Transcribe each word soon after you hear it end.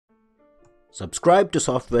Subscribe to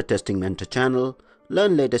Software Testing Mentor channel,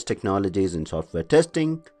 learn latest technologies in software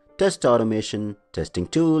testing, test automation, testing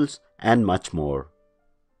tools, and much more.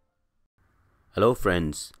 Hello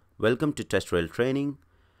friends, welcome to TestRail training.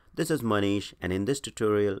 This is Manish, and in this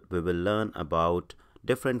tutorial we will learn about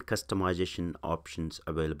different customization options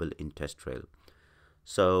available in TestRail.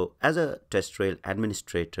 So as a TestRail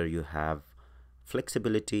administrator, you have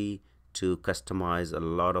flexibility to customize a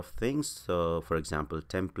lot of things. So for example,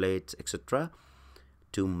 templates, etc.,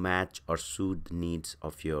 to match or suit the needs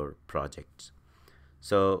of your projects.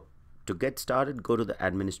 So to get started, go to the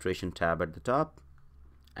administration tab at the top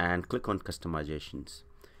and click on customizations.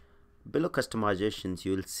 Below customizations,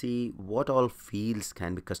 you will see what all fields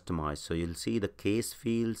can be customized. So you'll see the case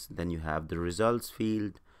fields, then you have the results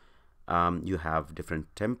field, you have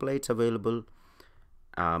different templates available,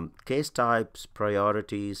 case types,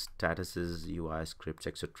 priorities, statuses, UI scripts,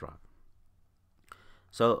 etc.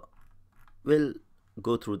 So we'll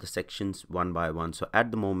go through the sections one by one. So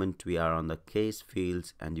at the moment we are on the case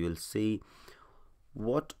fields, and you will see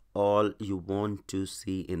what all you want to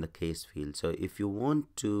see in the case field. So if you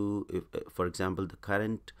want to, for example, the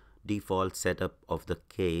current default setup of the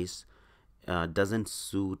case doesn't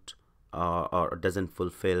suit or doesn't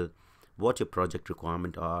fulfill what your project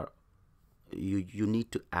requirement are, you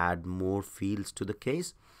need to add more fields to the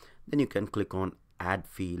case, then you can click on add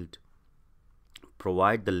field,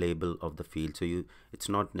 provide the label of the field. So it's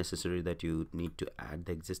not necessary that you need to add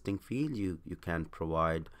the existing field. You can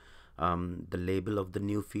provide the label of the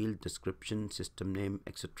new field, description, system name,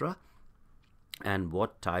 etc., and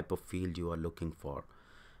what type of field you are looking for.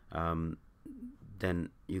 Then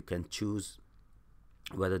you can choose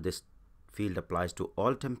whether this field applies to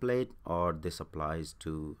all template or this applies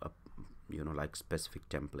to a like specific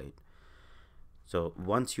template. So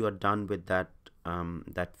once you are done with that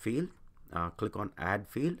that field, click on add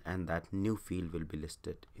field, and that new field will be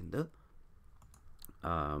listed in the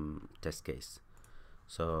test case.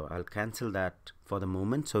 So I'll cancel that for the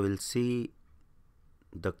moment. So we'll see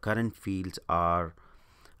the current fields are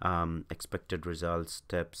expected results,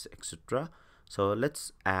 steps, etc. So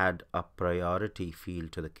let's add a priority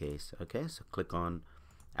field to the case. Okay, so click on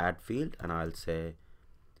add field, and I'll say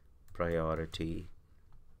priority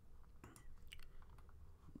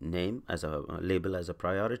name as a label as a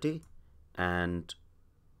priority, and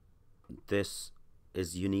this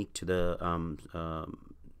is unique to the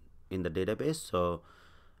in the database. So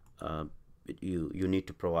you need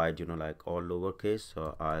to provide like all lowercase.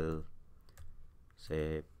 So I'll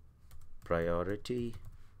say priority,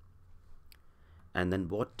 and then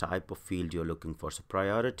what type of field you're looking for. So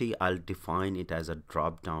priority, I'll define it as a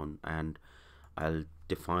drop down, and I'll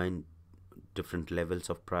define different levels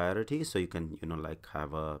of priority, so you can like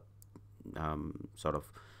have a sort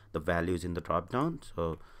of the values in the drop down.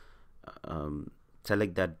 So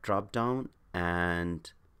select that drop down,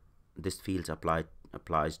 and this field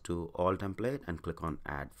applies to all template, and click on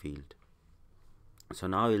add field. So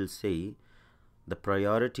now you'll see the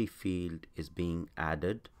priority field is being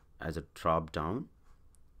added as a drop down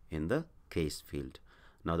in the case field.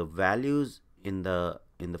 Now the values in the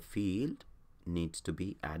field needs to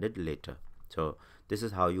be added later. So this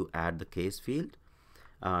is how you add the case field.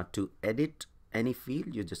 To edit any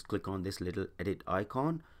field, you just click on this little edit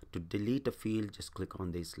icon. To delete a field, just click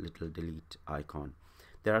on this little delete icon.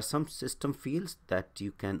 There are some system fields that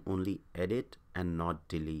you can only edit and not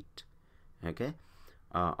delete, okay,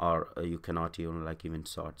 or you cannot even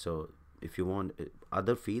sort. So if you want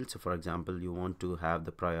other fields, so for example you want to have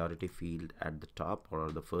the priority field at the top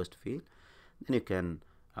or the first field, then you can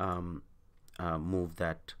move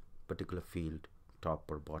that particular field top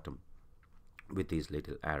or bottom with these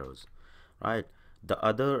little arrows, right? The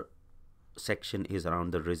other section is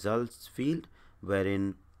around the results field,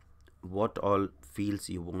 wherein what all fields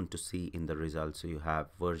you want to see in the results. So you have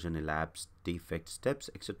version, elapsed, defect, steps,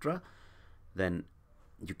 etc. Then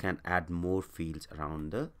you can add more fields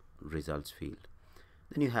around the results field.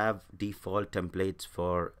 Then you have default templates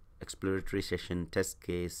for exploratory session, test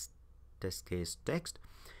case, text.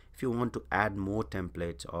 If you want to add more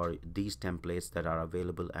templates, or these templates that are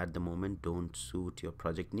available at the moment don't suit your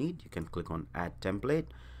project need, you can click on add template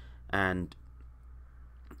and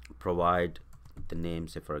provide the name.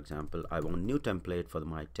 Say for example, I want new template for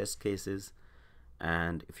my test cases,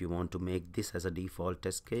 and if you want to make this as a default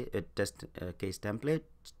test case template,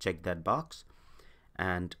 check that box.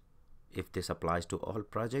 And if this applies to all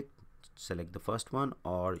project, select the first one,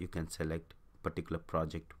 or you can select particular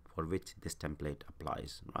project for which this template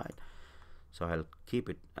applies, right? So I'll keep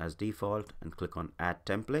it as default and click on add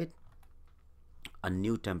template. A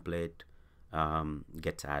new template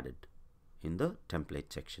gets added in the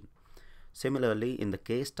template section. Similarly, in the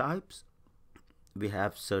case types, we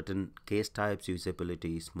have certain case types: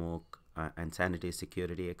 usability, smoke, and sanity,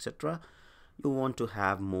 security, etc. You want to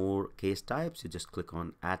have more case types, you just click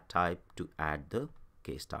on add type to add the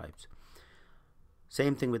case types.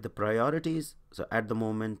 Same thing with the priorities. So at the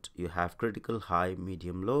moment you have critical, high,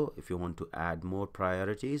 medium, low. If you want to add more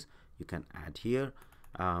priorities, you can add here.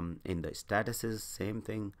 In the statuses, same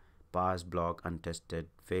thing: pass, block, untested,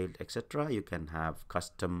 failed, etc. You can have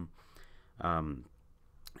custom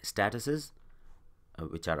statuses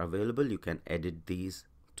which are available. You can edit these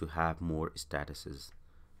to have more statuses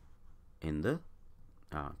in the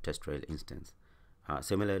TestRail instance.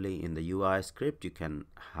 Similarly, in the UI script, you can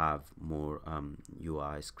have more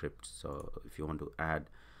UI scripts. So if you want to add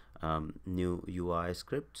new UI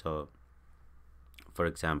script, so for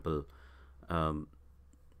example,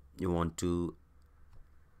 you want to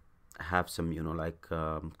have some like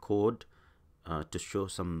code to show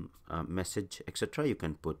some message, etc. You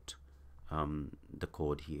can put the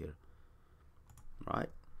code here, right?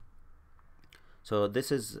 So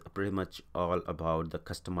this is pretty much all about the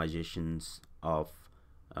customizations of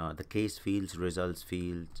the case fields, results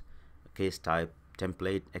fields, case type,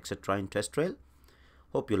 template, etc. in TestRail.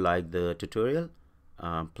 Hope you like the tutorial.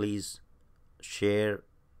 Please share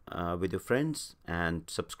with your friends and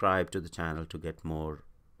subscribe to the channel to get more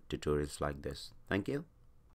tutorials like this. Thank you.